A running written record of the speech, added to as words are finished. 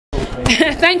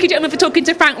Thank you, gentlemen, for talking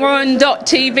to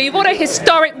FrankWarren.tv. What a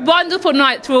historic, wonderful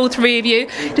night for all three of you.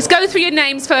 Just go through your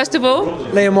names first of all.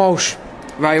 Liam Walsh.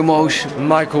 Ryan Walsh.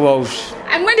 Michael Walsh.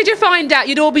 And when did you find out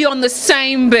you'd all be on the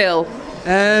same bill?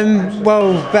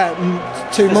 Well,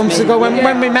 about 2 months ago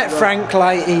when we met Frank,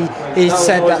 like he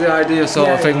said that was the idea sort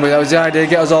of thing. That was the idea,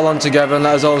 get us all on together and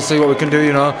let us all see what we can do,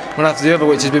 you know, one after the other,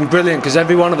 which has been brilliant because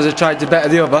every one of us has tried to better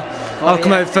the other. I'll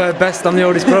come out third best, I'm the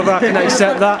oldest brother, I can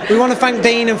accept that. We want to thank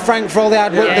Dean and Frank for all the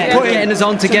hard work they've put in, getting us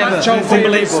on together.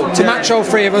 To match all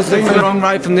three of us. Things were wrong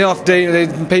right from the off, Dean.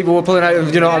 The people were pulling out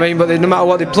of, you know what I mean, but no matter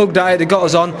what, they plugged at it, they got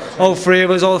us on, all three of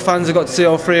us, all the fans have got to see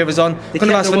all three of us on. Couldn't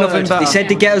have asked for nothing better. They said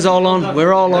to get us all on,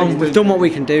 we're all on, we've done what we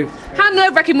can do. How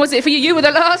nerve-wracking was it for you? You were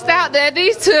the last out there.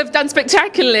 These two have done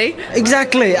spectacularly.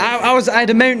 Exactly. I had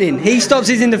a mountain. He stops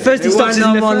his in the first. He stops his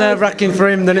in the more nerve-wracking for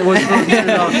him than it was for us. You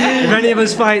know. If any of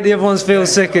us fight, the other ones feel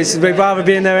sick. We'd rather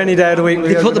be in there any day of the week.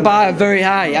 They put the bar very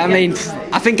high. I mean,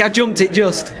 I think I jumped it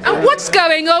just. And what's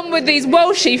going on with these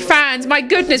Walshy fans? My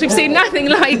goodness, we've seen nothing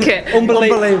like it.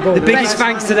 Unbelievable. The biggest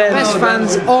thanks to them. Best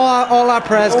fans. All our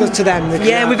prayers go to them.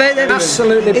 Yeah, without them,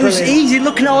 absolutely brilliant. It was easy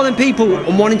looking at all them people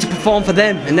and wanting to perform for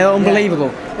them, and they're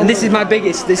unbelievable. And this is my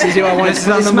biggest. This is who I want. This is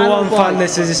our number one fan.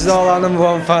 This is all our number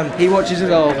one fan. He watches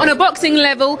it all. On a boxing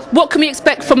level, what can we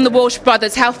expect from the Walsh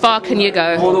brothers? How far can you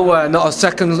go? All the way, not a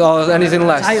second or anything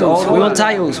less. Titles. We want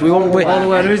titles. We want win. All the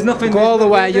way. There is nothing. Go all the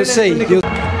way. You'll see.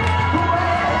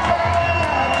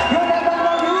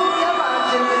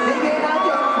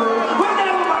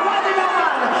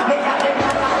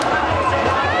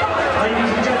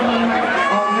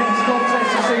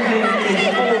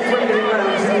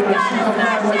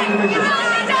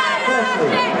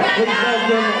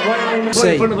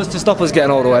 In front of us to stop us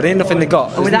getting all the way. There ain't nothing they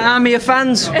got. And with that army of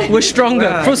fans, we're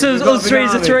stronger. Plus us three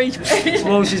is a three.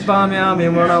 Walsh's Barmy Army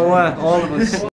and we're on our way. All of us.